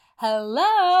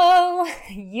Hello!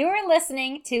 You're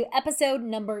listening to episode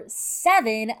number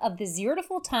 7 of the Zero to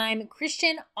Full Time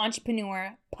Christian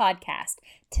Entrepreneur Podcast.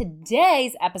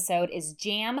 Today's episode is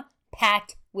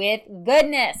jam-packed with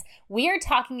goodness. We are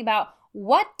talking about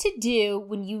what to do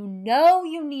when you know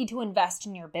you need to invest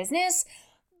in your business,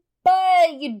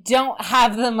 but you don't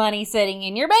have the money sitting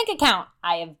in your bank account.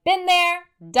 I have been there,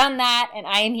 done that, and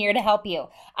I am here to help you.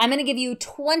 I'm going to give you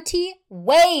 20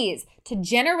 ways to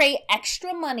generate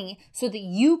extra money so that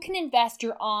you can invest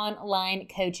your online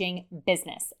coaching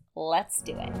business. Let's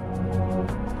do it.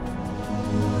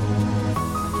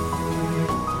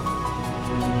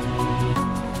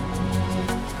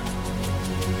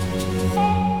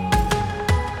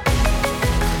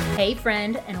 Hey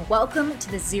friend, and welcome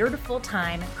to the Zero to Full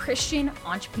Time Christian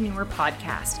Entrepreneur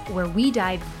Podcast, where we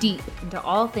dive deep into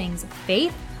all things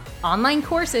faith, online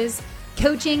courses,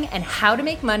 coaching, and how to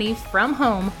make money from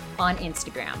home on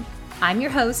Instagram. I'm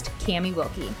your host, Cami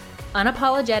Wilkie,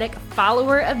 unapologetic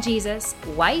follower of Jesus,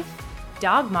 wife,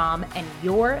 dog mom, and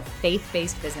your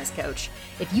faith-based business coach.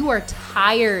 If you are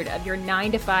tired of your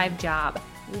 9-to-5 job,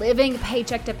 living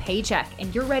paycheck to paycheck,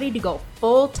 and you're ready to go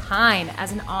full time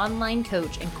as an online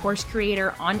coach and course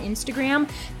creator on Instagram,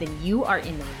 then you are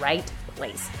in the right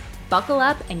place. Buckle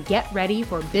up and get ready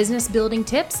for business building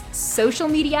tips, social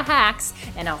media hacks,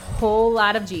 and a whole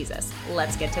lot of Jesus.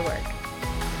 Let's get to work.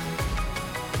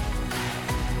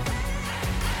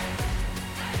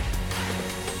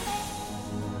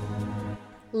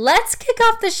 Let's kick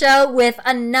off the show with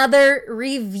another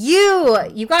review.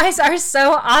 You guys are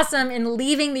so awesome in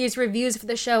leaving these reviews for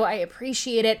the show. I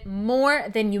appreciate it more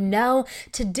than you know.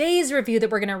 Today's review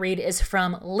that we're going to read is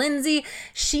from Lindsay.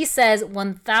 She says,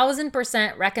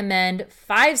 1000% recommend,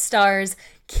 5 stars.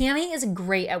 Cami is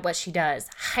great at what she does.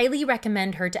 Highly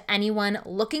recommend her to anyone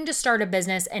looking to start a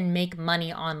business and make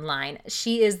money online.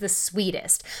 She is the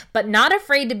sweetest, but not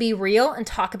afraid to be real and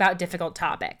talk about difficult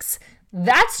topics.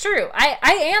 That's true. I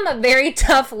am a very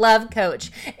tough love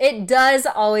coach. It does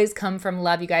always come from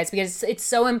love, you guys, because it's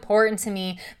so important to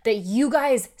me that you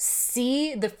guys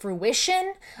see the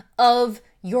fruition of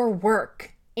your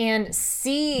work and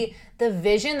see the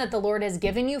vision that the Lord has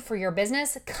given you for your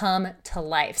business come to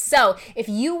life. So if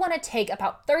you want to take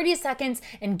about 30 seconds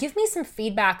and give me some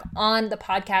feedback on the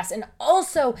podcast and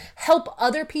also help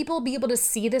other people be able to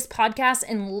see this podcast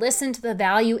and listen to the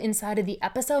value inside of the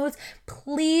episodes,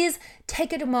 please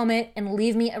take a moment and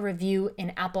leave me a review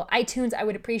in Apple iTunes. I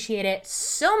would appreciate it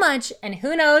so much. And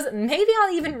who knows, maybe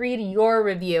I'll even read your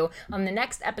review on the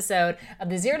next episode of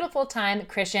the Zero to Full Time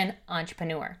Christian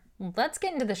Entrepreneur. Let's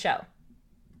get into the show.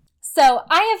 So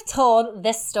I have told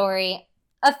this story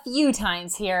a few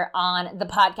times here on the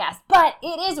podcast, but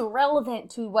it is relevant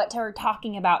to what we're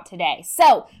talking about today.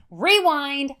 So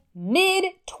rewind,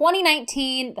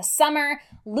 mid-2019, the summer,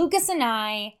 Lucas and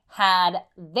I had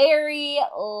very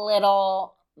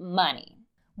little money.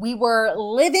 We were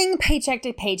living paycheck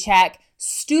to paycheck.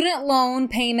 Student loan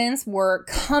payments were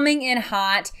coming in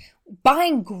hot.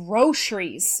 Buying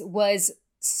groceries was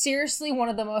seriously one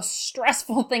of the most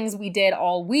stressful things we did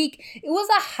all week. It was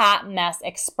a hot mess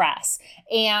express.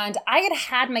 And I had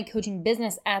had my coaching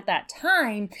business at that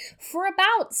time for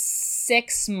about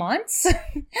 6 months.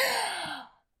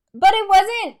 But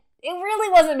it really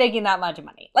wasn't making that much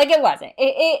money. Like it wasn't.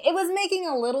 It was making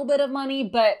a little bit of money,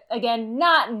 but again,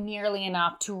 not nearly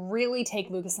enough to really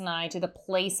take Lucas and I to the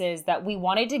places that we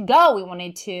wanted to go. We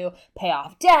wanted to pay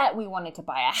off debt. We wanted to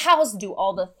buy a house, do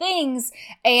all the things.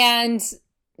 And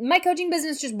my coaching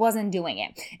business just wasn't doing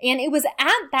it. And it was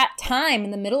at that time in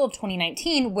the middle of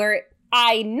 2019 where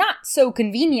I not so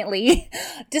conveniently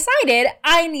decided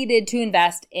I needed to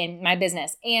invest in my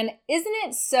business. And isn't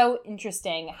it so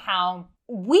interesting how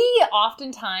we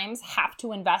oftentimes have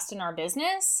to invest in our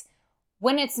business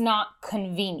when it's not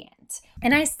convenient?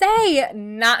 And I say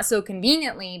not so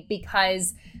conveniently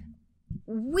because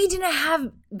we didn't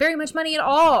have very much money at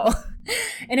all.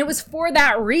 And it was for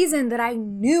that reason that I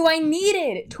knew I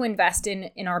needed to invest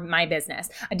in my business.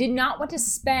 I did not want to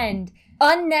spend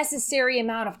unnecessary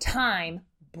amount of time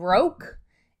broke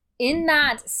in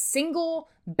that single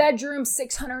bedroom,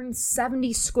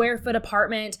 670 square foot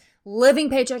apartment,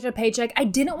 living paycheck to paycheck. I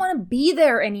didn't want to be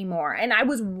there anymore. And I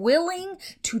was willing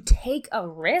to take a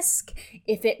risk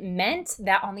if it meant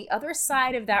that on the other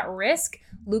side of that risk,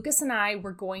 Lucas and I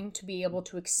were going to be able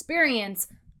to experience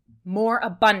more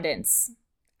abundance.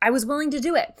 I was willing to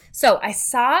do it. So I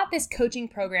saw this coaching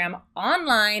program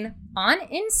online on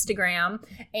Instagram,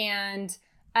 and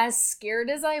as scared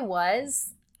as I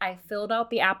was, I filled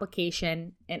out the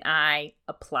application and I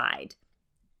applied.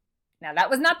 Now,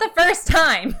 that was not the first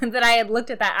time that I had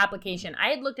looked at that application. I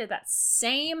had looked at that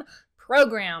same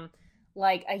program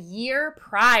like a year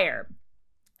prior.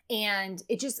 And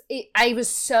I was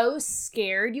so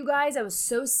scared, you guys. I was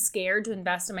so scared to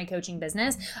invest in my coaching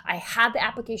business. I had the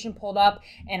application pulled up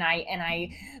and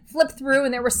I flipped through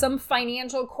and there was some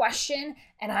financial question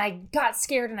and I got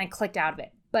scared and I clicked out of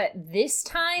it. But this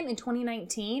time in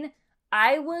 2019,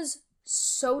 I was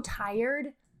so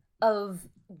tired of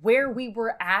where we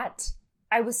were at.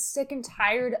 I was sick and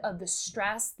tired of the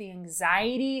stress, the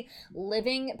anxiety,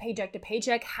 living paycheck to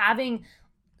paycheck, having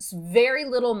very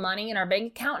little money in our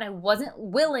bank account, and I wasn't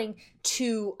willing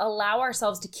to allow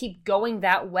ourselves to keep going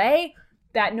that way.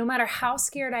 That no matter how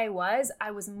scared I was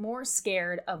more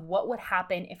scared of what would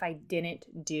happen if I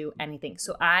didn't do anything.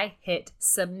 So I hit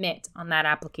submit on that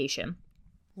application.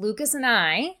 Lucas and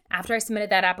I, after I submitted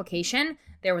that application,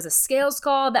 there was a sales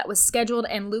call that was scheduled,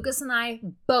 and Lucas and I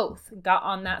both got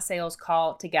on that sales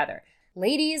call together.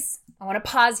 Ladies, I want to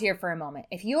pause here for a moment.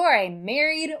 If you are a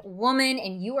married woman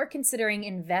and you are considering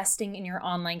investing in your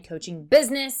online coaching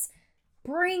business,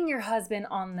 bring your husband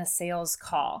on the sales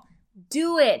call.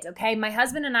 Do it, okay? My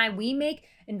husband and I, we make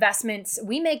investments,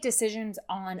 we make decisions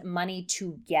on money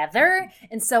together.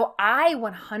 And so I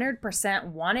 100%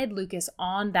 wanted Lucas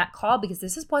on that call because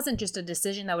this wasn't just a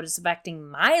decision that was affecting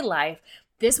my life.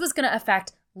 This was going to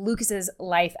affect Lucas's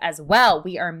life as well.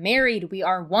 We are married. We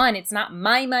are one. It's not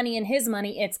my money and his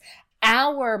money. It's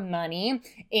our money.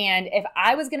 And if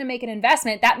I was going to make an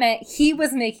investment, that meant he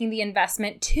was making the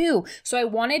investment too. So I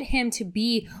wanted him to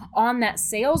be on that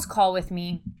sales call with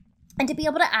me and to be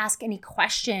able to ask any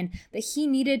question that he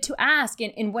needed to ask.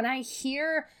 And when I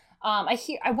hear,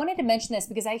 I wanted to mention this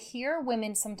because I hear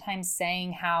women sometimes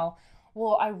saying how,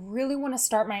 well, I really want to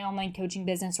start my online coaching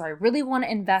business, or I really want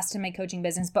to invest in my coaching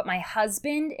business, but my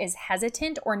husband is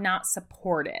hesitant or not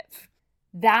supportive.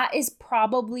 That is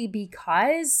probably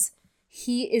because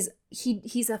he's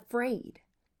afraid.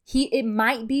 It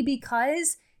might be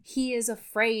because he is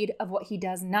afraid of what he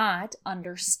does not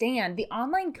understand. The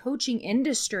online coaching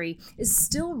industry is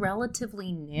still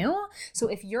relatively new. So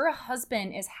if your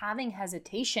husband is having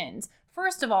hesitations,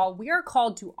 first of all, we are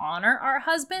called to honor our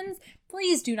husbands.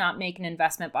 Please do not make an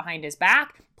investment behind his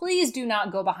back. Please do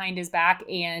not go behind his back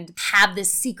and have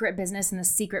this secret business and the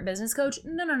secret business coach.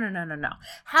 No.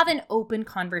 Have an open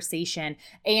conversation.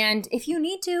 And if you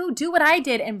need to, do what I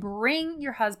did and bring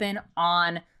your husband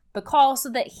on the call so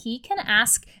that he can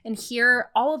ask and hear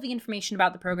all of the information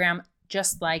about the program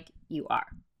just like you are.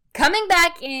 Coming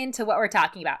back into what we're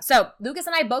talking about. So Lucas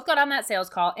and I both got on that sales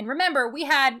call. And remember, we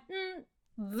had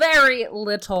very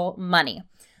little money.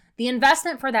 The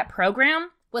investment for that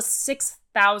program was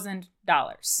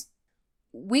 $6,000.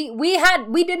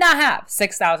 We did not have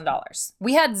 $6,000.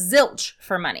 We had zilch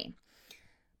for money.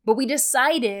 But we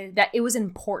decided that it was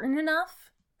important enough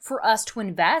for us to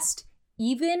invest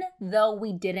even though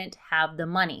we didn't have the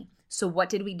money. So what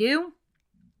did we do?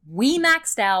 We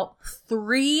maxed out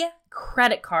 3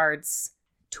 credit cards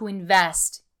to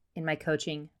invest in my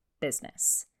coaching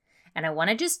business. And I want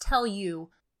to just tell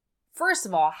you, first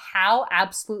of all, how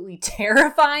absolutely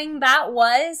terrifying that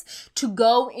was to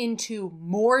go into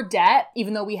more debt,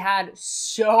 even though we had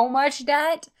so much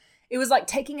debt. It was like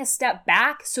taking a step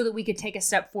back so that we could take a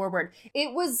step forward.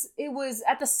 It was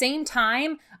at the same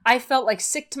time, I felt like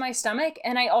sick to my stomach.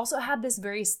 And I also had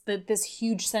this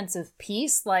huge sense of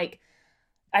peace. Like,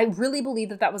 I really believe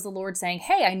that was the Lord saying,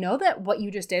 hey, I know that what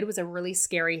you just did was a really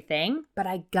scary thing, but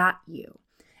I got you.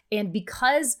 And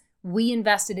because we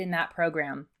invested in that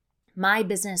program, my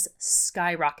business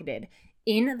skyrocketed.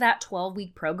 In that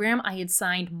 12-week program, I had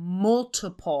signed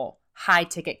multiple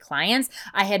high-ticket clients.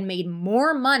 I had made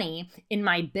more money in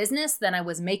my business than I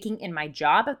was making in my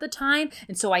job at the time.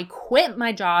 And so I quit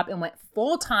my job and went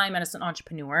full-time as an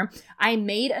entrepreneur. I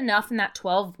made enough in that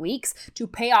 12 weeks to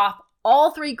pay off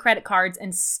all 3 credit cards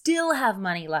and still have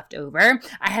money left over.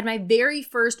 I had my very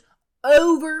first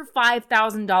over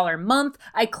 $5,000 month.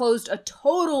 I closed a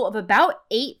total of about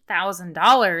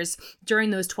 $8,000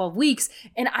 during those 12 weeks.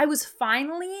 And I was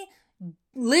finally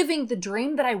living the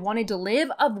dream that I wanted to live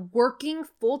of working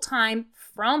full-time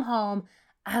from home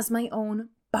as my own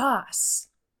boss.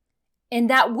 And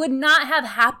that would not have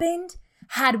happened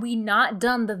had we not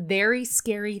done the very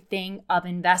scary thing of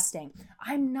investing.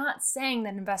 I'm not saying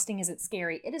that investing isn't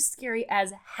scary. It is scary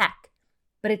as heck.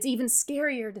 But it's even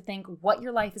scarier to think what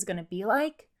your life is going to be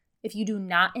like if you do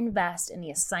not invest in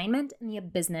the assignment and the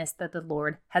business that the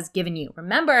Lord has given you.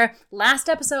 Remember, last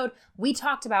episode, we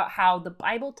talked about how the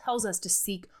Bible tells us to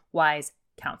seek wise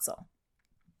counsel.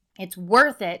 It's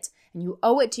worth it, and you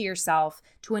owe it to yourself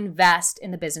to invest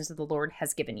in the business that the Lord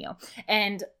has given you.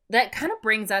 And that kind of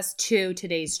brings us to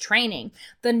today's training.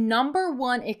 The number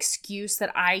one excuse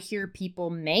that I hear people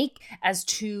make as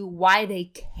to why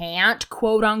they can't,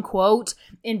 quote unquote,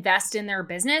 invest in their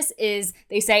business is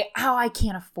they say, oh, I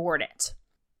can't afford it.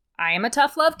 I am a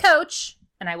tough love coach,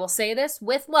 and I will say this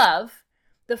with love.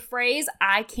 The phrase,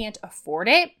 I can't afford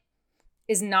it,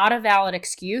 is not a valid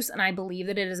excuse, and I believe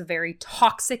that it is a very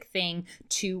toxic thing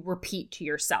to repeat to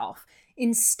yourself.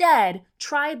 Instead,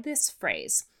 try this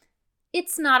phrase.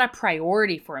 It's not a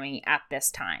priority for me at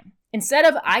this time. Instead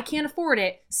of I can't afford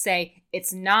it, say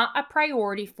it's not a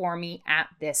priority for me at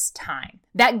this time.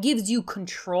 That gives you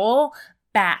control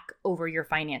back over your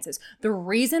finances. The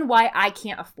reason why I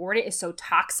can't afford it is so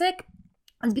toxic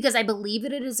is because I believe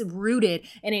that it is rooted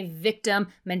in a victim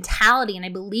mentality, and I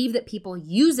believe that people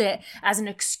use it as an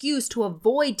excuse to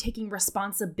avoid taking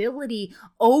responsibility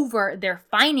over their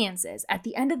finances. At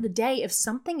the end of the day, if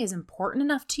something is important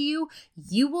enough to you,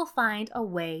 you will find a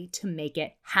way to make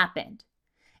it happen.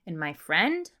 And my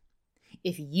friend,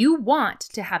 if you want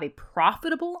to have a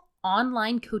profitable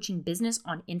online coaching business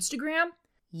on Instagram,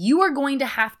 you are going to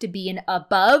have to be an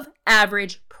above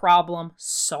average problem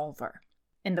solver.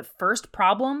 And the first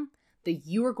problem that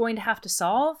you are going to have to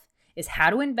solve is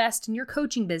how to invest in your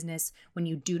coaching business when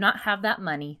you do not have that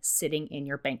money sitting in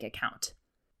your bank account.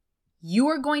 You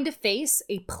are going to face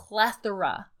a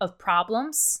plethora of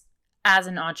problems as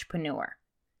an entrepreneur.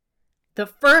 The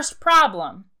first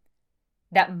problem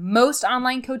that most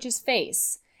online coaches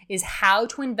face is how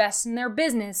to invest in their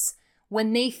business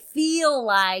when they feel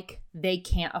like they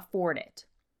can't afford it.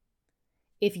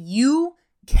 If you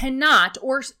cannot,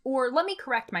 or let me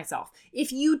correct myself.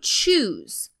 If you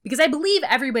choose, because I believe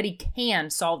everybody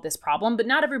can solve this problem, but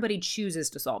not everybody chooses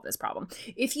to solve this problem.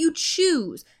 If you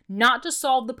choose not to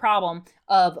solve the problem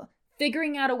of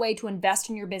figuring out a way to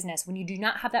invest in your business when you do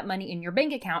not have that money in your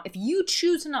bank account, if you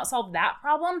choose to not solve that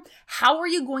problem, how are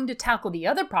you going to tackle the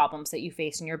other problems that you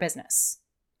face in your business?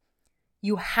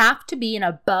 You have to be an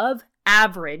above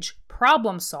average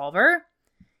problem solver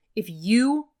if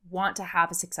you want to have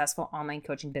a successful online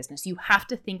coaching business. You have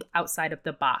to think outside of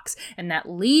the box. And that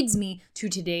leads me to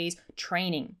today's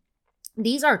training.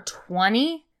 These are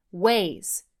 20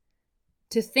 ways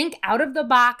to think out of the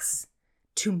box,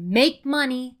 to make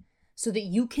money so that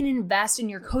you can invest in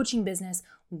your coaching business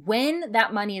when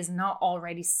that money is not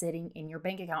already sitting in your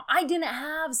bank account. I didn't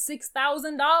have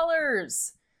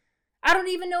 $6,000. I don't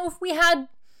even know if we had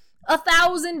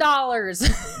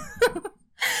 $1,000.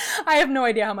 I have no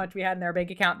idea how much we had in our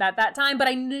bank account at that time, but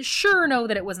I sure know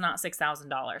that it was not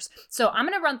 $6,000. So I'm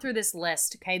going to run through this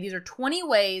list, okay? These are 20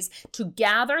 ways to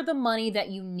gather the money that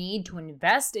you need to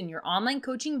invest in your online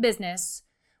coaching business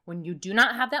when you do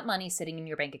not have that money sitting in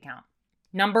your bank account.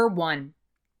 Number 1,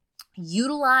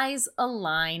 utilize a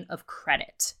line of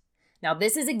credit. Now,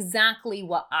 this is exactly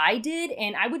what I did,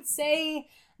 and I would say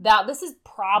that this is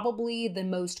probably the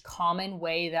most common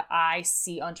way that I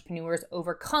see entrepreneurs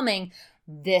overcoming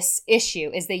this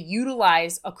issue is they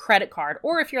utilize a credit card,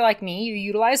 or if you're like me, you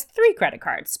utilize 3 credit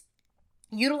cards.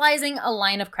 Utilizing a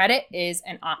line of credit is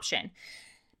an option.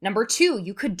 Number 2,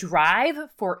 you could drive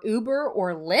for Uber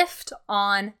or Lyft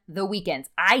on the weekends.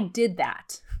 I did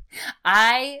that.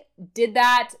 I did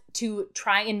that to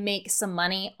try and make some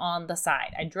money on the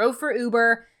side. I drove for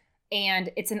Uber, and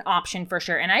it's an option for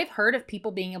sure. And I've heard of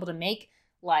people being able to make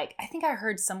I think I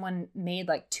heard someone made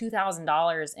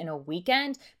 $2,000 in a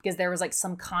weekend because there was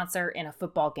some concert in a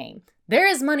football game. There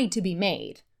is money to be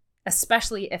made,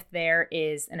 especially if there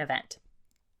is an event.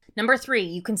 Number 3,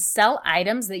 you can sell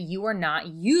items that you are not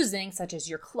using, such as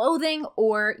your clothing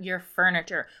or your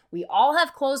furniture. We all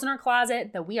have clothes in our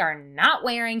closet that we are not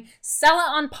wearing. Sell it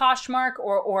on Poshmark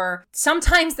or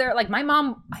sometimes they're my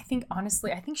mom, I think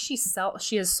she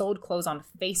has sold clothes on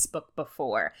Facebook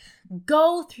before.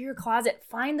 Go through your closet,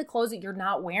 find the clothes that you're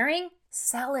not wearing,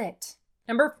 sell it.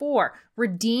 Number 4,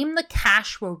 redeem the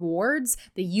cash rewards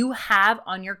that you have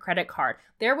on your credit card.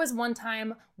 There was one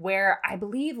time where I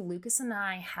believe Lucas and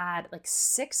I had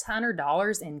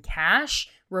 $600 in cash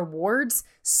rewards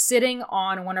sitting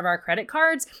on one of our credit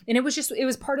cards. And it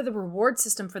was part of the reward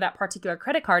system for that particular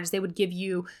credit card is they would give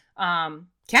you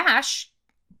cash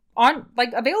on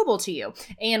available to you.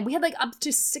 And we had up to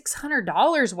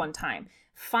 $600 one time.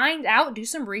 Find out, do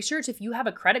some research if you have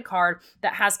a credit card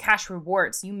that has cash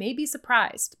rewards. You may be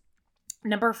surprised.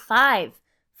 Number 5,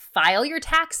 file your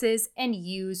taxes and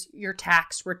use your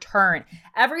tax return.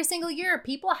 Every single year,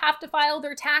 people have to file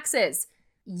their taxes.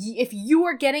 If you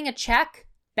are getting a check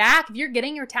back, if you're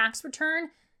getting your tax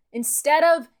return, instead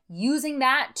of using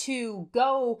that to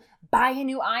go buy a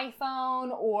new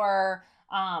iPhone or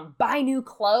buy new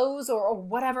clothes or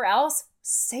whatever else,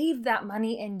 save that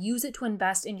money and use it to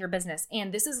invest in your business.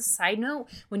 And this is a side note,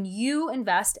 when you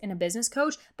invest in a business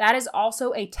coach, that is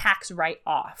also a tax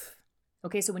write-off.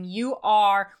 Okay, so when you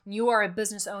are a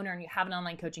business owner and you have an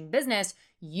online coaching business,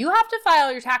 you have to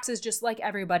file your taxes just like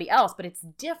everybody else, but it's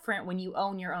different when you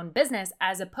own your own business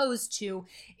as opposed to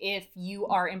if you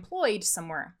are employed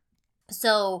somewhere.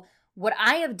 So what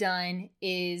I have done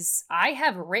is I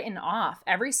have written off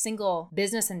every single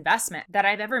business investment that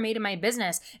I've ever made in my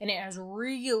business, and it has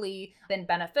really been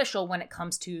beneficial when it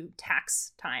comes to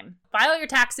tax time. File your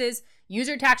taxes, use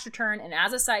your tax return, and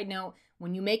as a side note,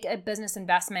 when you make a business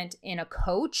investment in a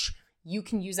coach, you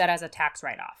can use that as a tax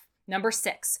write-off. Number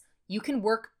 6, you can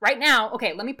work right now.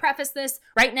 Okay, let me preface this.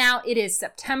 Right now, it is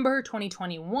September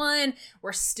 2021.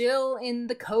 We're still in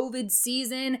the COVID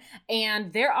season,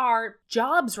 and there are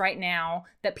jobs right now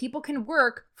that people can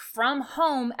work from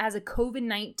home as a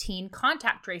COVID-19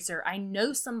 contact tracer. I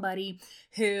know somebody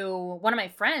who, one of my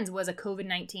friends was a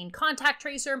COVID-19 contact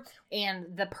tracer,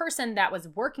 and the person that was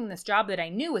working this job that I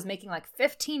knew was making like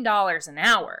 $15 an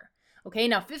hour. Okay,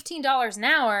 now $15 an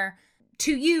hour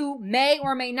to you may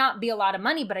or may not be a lot of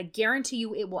money, but I guarantee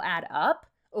you it will add up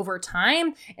over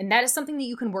time. And that is something that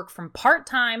you can work from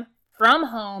part-time from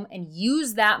home and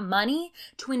use that money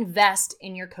to invest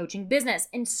in your coaching business.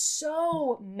 And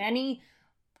so many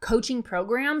coaching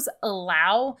programs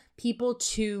allow people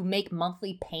to make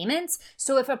monthly payments.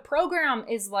 So if a program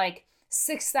is like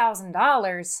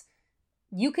 $6,000,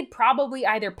 you could probably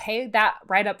either pay that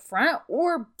right up front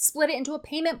or split it into a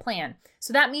payment plan.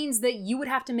 So that means that you would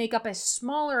have to make up a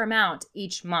smaller amount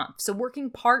each month. So working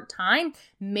part-time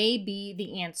may be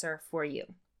the answer for you.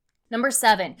 Number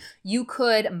 7, you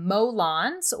could mow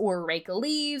lawns or rake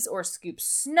leaves or scoop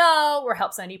snow or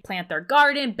help somebody plant their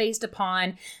garden based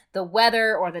upon the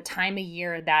weather or the time of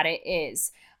year that it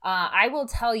is. I will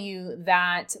tell you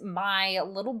that my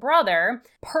little brother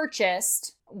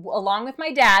along with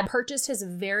my dad, purchased his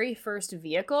very first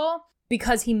vehicle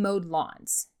because he mowed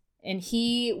lawns. And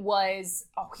he was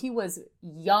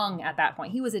young at that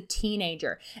point. He was a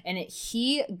teenager. And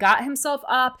he got himself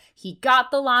up, he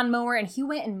got the lawnmower, and he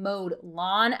went and mowed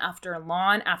lawn after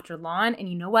lawn after lawn. And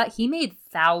you know what? He made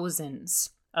thousands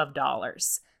of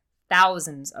dollars.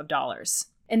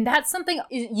 And that's something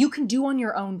you can do on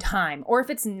your own time. Or if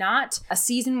it's not a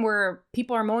season where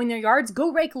people are mowing their yards, go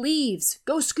rake leaves,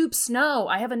 go scoop snow.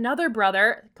 I have another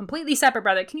brother, completely separate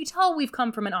brother. Can you tell we've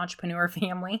come from an entrepreneur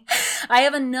family? I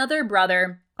have another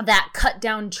brother that cut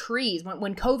down trees.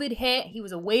 When COVID hit, he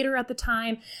was a waiter at the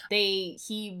time.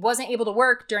 He wasn't able to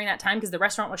work during that time because the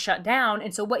restaurant was shut down.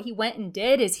 And so what he went and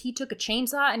did is he took a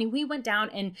chainsaw and he went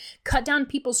down and cut down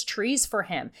people's trees for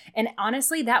him. And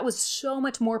honestly, that was so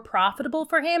much more profitable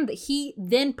for him that he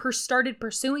then started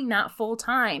pursuing that full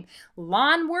time.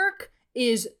 Lawn work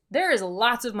there is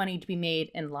lots of money to be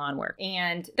made in lawn work.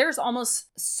 And there's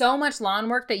almost so much lawn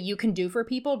work that you can do for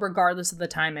people regardless of the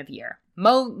time of year.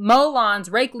 Mow lawns,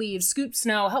 rake leaves, scoop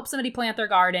snow, help somebody plant their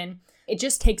garden. It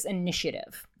just takes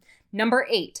initiative. Number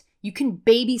 8, you can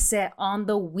babysit on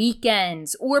the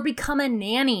weekends or become a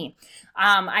nanny.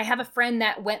 I have a friend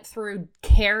that went through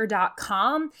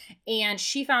care.com and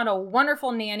she found a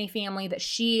wonderful nanny family that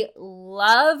she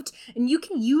loved. And you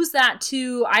can use that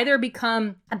to either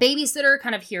become a babysitter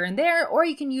kind of here and there, or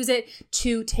you can use it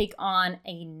to take on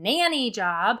a nanny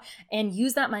job and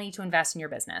use that money to invest in your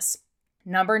business.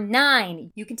 Number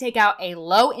 9, you can take out a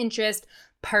low interest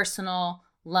personal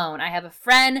loan. I have a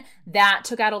friend that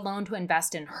took out a loan to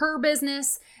invest in her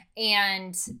business,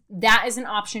 and that is an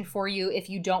option for you if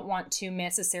you don't want to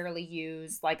necessarily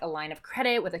use like a line of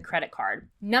credit with a credit card.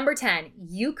 Number 10,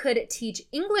 you could teach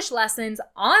English lessons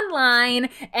online,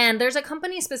 and there's a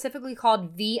company specifically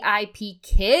called VIP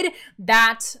Kid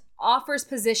that offers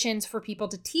positions for people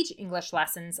to teach English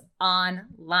lessons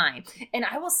online. And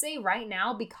I will say right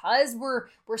now, because we're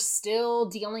still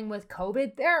dealing with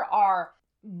COVID, there are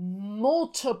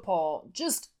multiple,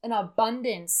 just an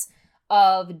abundance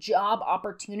of job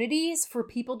opportunities for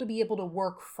people to be able to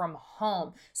work from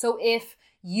home. So if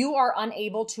you are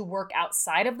unable to work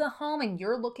outside of the home and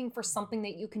you're looking for something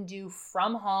that you can do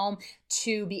from home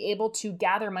to be able to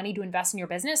gather money to invest in your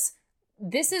business,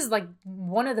 this is like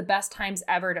one of the best times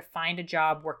ever to find a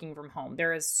job working from home.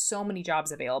 There is so many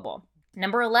jobs available.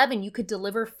 Number 11, you could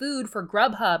deliver food for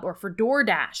Grubhub or for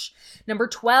DoorDash. Number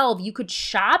 12, you could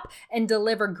shop and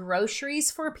deliver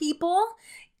groceries for people.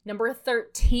 Number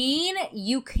 13,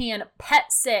 you can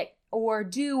pet sit or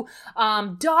do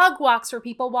dog walks for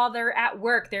people while they're at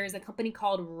work. There's a company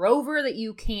called Rover that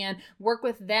you can work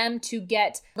with them to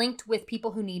get linked with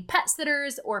people who need pet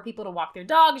sitters or people to walk their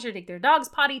dogs or take their dogs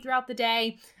potty throughout the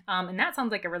day. And that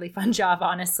sounds like a really fun job,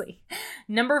 honestly.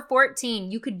 Number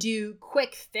 14, you could do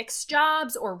quick fix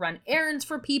jobs or run errands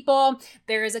for people.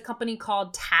 There is a company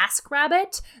called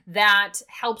TaskRabbit that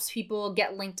helps people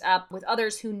get linked up with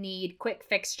others who need quick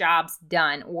fix jobs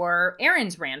done or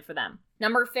errands ran for them.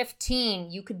 Number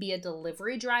 15, you could be a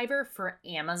delivery driver for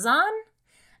Amazon.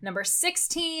 Number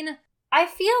 16, I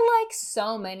feel like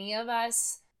so many of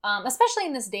us, especially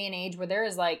in this day and age where there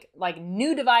is like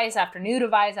new device after new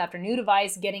device after new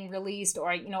device getting released,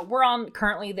 or, we're on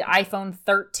currently the iPhone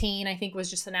 13, I think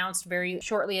was just announced very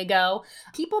shortly ago.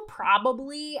 People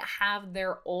probably have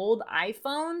their old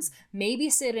iPhones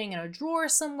maybe sitting in a drawer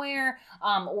somewhere,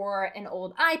 or an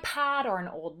old iPad or an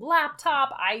old laptop.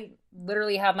 I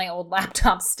literally have my old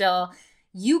laptop still.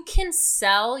 You can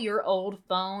sell your old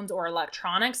phones or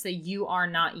electronics that you are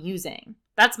not using.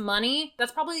 That's money.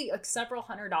 That's probably like several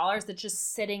 $100s that's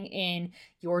just sitting in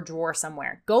your drawer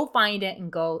somewhere. Go find it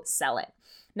and go sell it.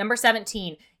 Number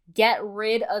 17, get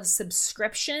rid of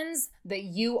subscriptions that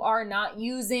you are not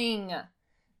using.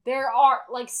 There are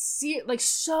like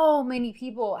so many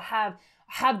people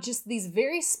have just these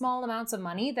very small amounts of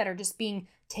money that are just being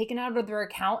taken out of their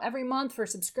account every month for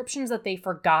subscriptions that they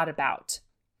forgot about.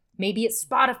 Maybe it's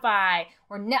Spotify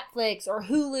or Netflix or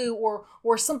Hulu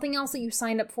or something else that you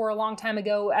signed up for a long time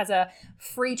ago as a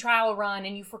free trial run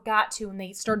and you forgot to, and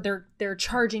they're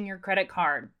charging your credit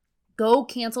card. Go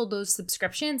cancel those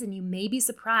subscriptions and you may be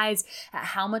surprised at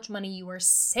how much money you are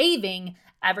saving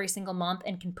every single month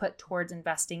and can put towards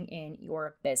investing in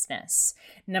your business.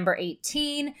 Number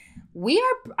 18,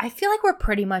 I feel like we're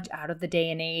pretty much out of the day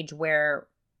and age where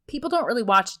people don't really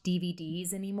watch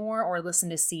DVDs anymore or listen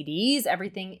to CDs.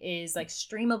 Everything is like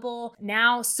streamable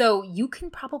now. So you can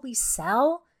probably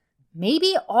sell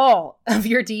maybe all of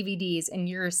your DVDs and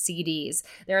your CDs.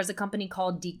 There is a company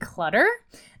called Declutter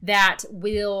that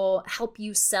will help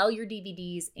you sell your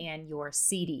DVDs and your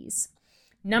CDs.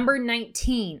 Number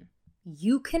 19,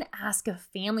 you can ask a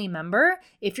family member,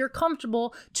 if you're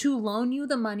comfortable, to loan you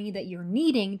the money that you're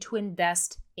needing to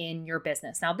invest in your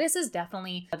business. Now, this is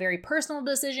definitely a very personal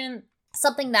decision,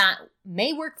 something that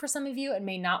may work for some of you and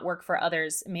may not work for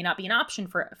others. It may not be an option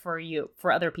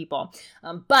for other people.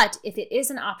 But if it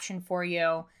is an option for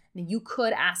you, then you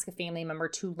could ask a family member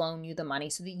to loan you the money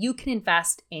so that you can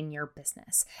invest in your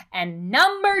business. And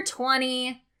number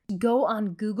 20, go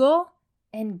on Google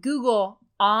and Google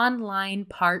online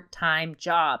part-time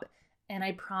job. And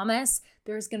I promise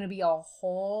there's going to be a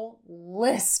whole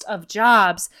list of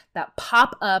jobs that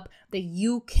pop up that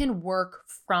you can work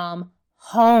from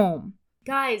home.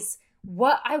 Guys,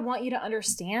 what I want you to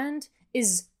understand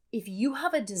is if you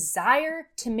have a desire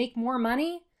to make more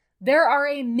money, there are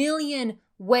a million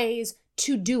ways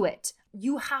to do it.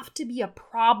 You have to be a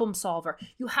problem solver.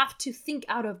 You have to think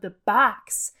out of the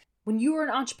box. When you are an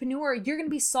entrepreneur, you're going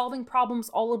to be solving problems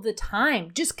all of the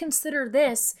time. Just consider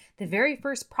this the very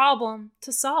first problem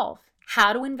to solve.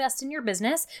 How to invest in your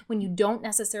business when you don't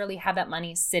necessarily have that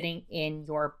money sitting in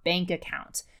your bank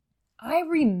account. I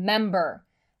remember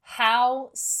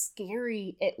how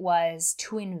scary it was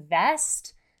to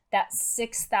invest that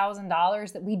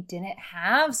 $6,000 that we didn't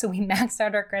have. So we maxed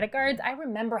out our credit cards. I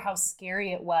remember how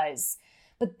scary it was.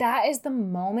 But that is the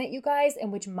moment, you guys,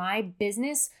 in which my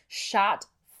business shot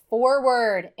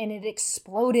forward and it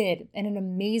exploded in an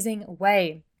amazing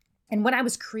way. And when I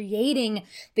was creating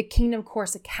the Kingdom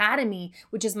Course Academy,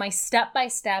 which is my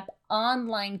step-by-step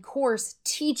online course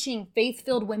teaching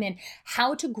faith-filled women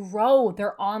how to grow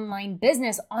their online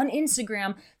business on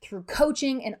Instagram through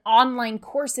coaching and online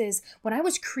courses, when I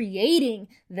was creating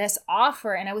this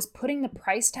offer and I was putting the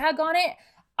price tag on it,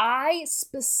 I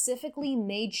specifically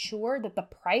made sure that the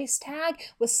price tag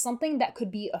was something that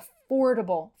could be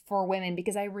affordable for women,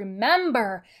 because I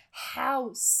remember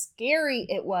how scary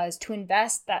it was to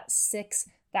invest that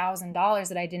 $6,000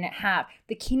 that I didn't have.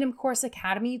 The Kingdom Course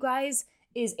Academy, you guys,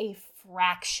 is a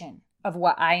fraction of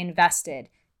what I invested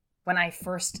when I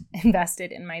first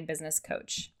invested in my business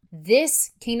coach.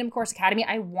 This Kingdom Course Academy,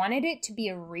 I wanted it to be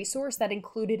a resource that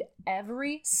included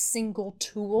every single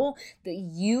tool that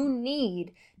you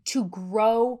need to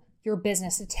grow your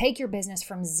business, to take your business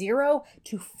from zero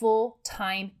to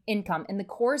full-time income. And the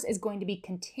course is going to be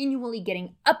continually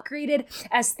getting upgraded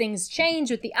as things change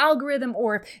with the algorithm,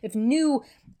 or if new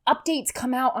updates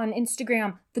come out on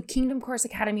Instagram, the Kingdom Course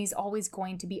Academy is always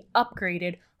going to be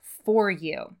upgraded for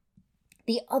you.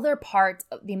 The other part,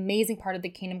 the amazing part of the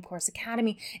Kingdom Course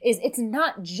Academy is it's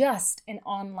not just an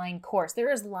online course.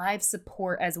 There is live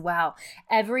support as well.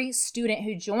 Every student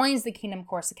who joins the Kingdom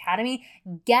Course Academy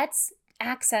gets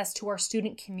access to our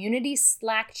student community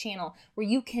Slack channel where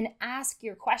you can ask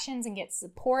your questions and get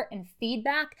support and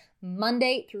feedback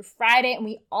Monday through Friday. And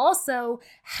we also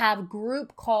have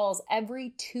group calls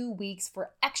every 2 weeks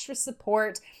for extra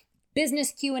support,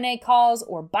 business Q&A calls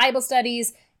or Bible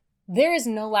studies. There is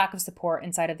no lack of support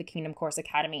inside of the Kingdom Course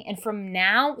Academy. And from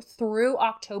now through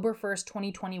October 1st,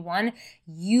 2021,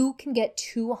 you can get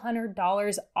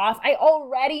 $200 off. I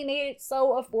already made it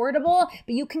so affordable,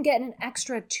 but you can get an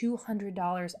extra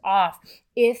 $200 off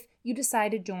if you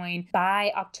decide to join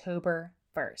by October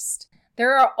 1st.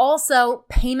 There are also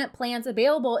payment plans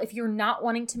available if you're not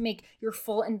wanting to make your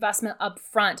full investment up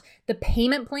front. The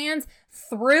payment plans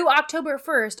through October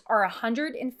 1st are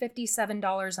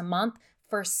 $157 a month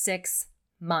for 6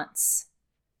 months.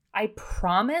 I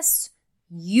promise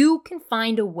you can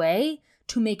find a way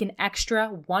to make an extra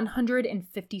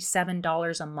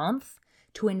 $157 a month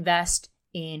to invest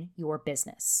in your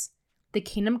business. The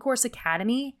Kingdom Course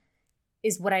Academy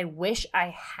is what I wish I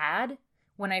had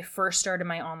when I first started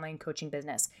my online coaching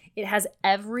business. It has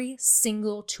every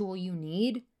single tool you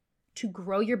need to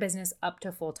grow your business up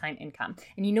to full-time income.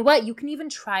 And you know what? You can even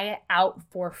try it out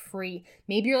for free.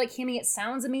 Maybe you're like, Cami, it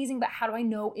sounds amazing, but how do I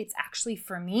know it's actually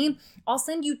for me? I'll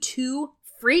send you 2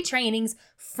 free trainings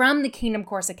from the Kingdom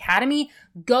Course Academy.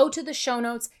 Go to the show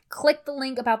notes, click the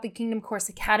link about the Kingdom Course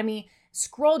Academy,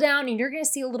 scroll down, and you're going to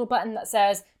see a little button that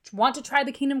says, want to try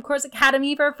the Kingdom Course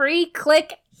Academy for free?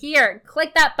 Click here.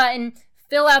 Click that button,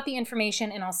 fill out the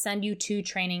information, and I'll send you 2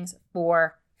 trainings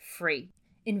for free.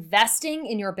 Investing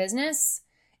in your business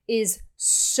is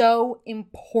so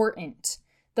important.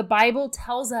 The Bible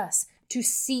tells us to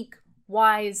seek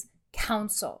wise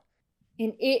counsel.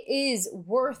 And it is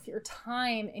worth your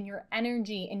time and your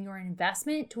energy and your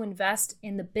investment to invest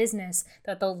in the business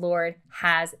that the Lord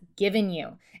has given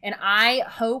you. And I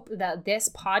hope that this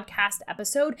podcast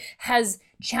episode has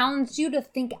challenged you to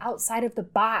think outside of the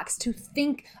box, to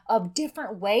think of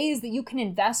different ways that you can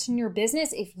invest in your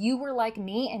business if you were like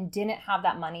me and didn't have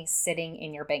that money sitting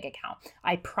in your bank account.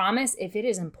 I promise if it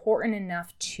is important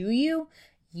enough to you,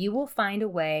 you will find a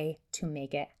way to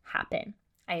make it happen.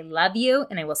 I love you,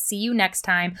 and I will see you next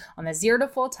time on the Zero to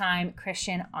Full Time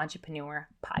Christian Entrepreneur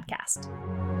Podcast.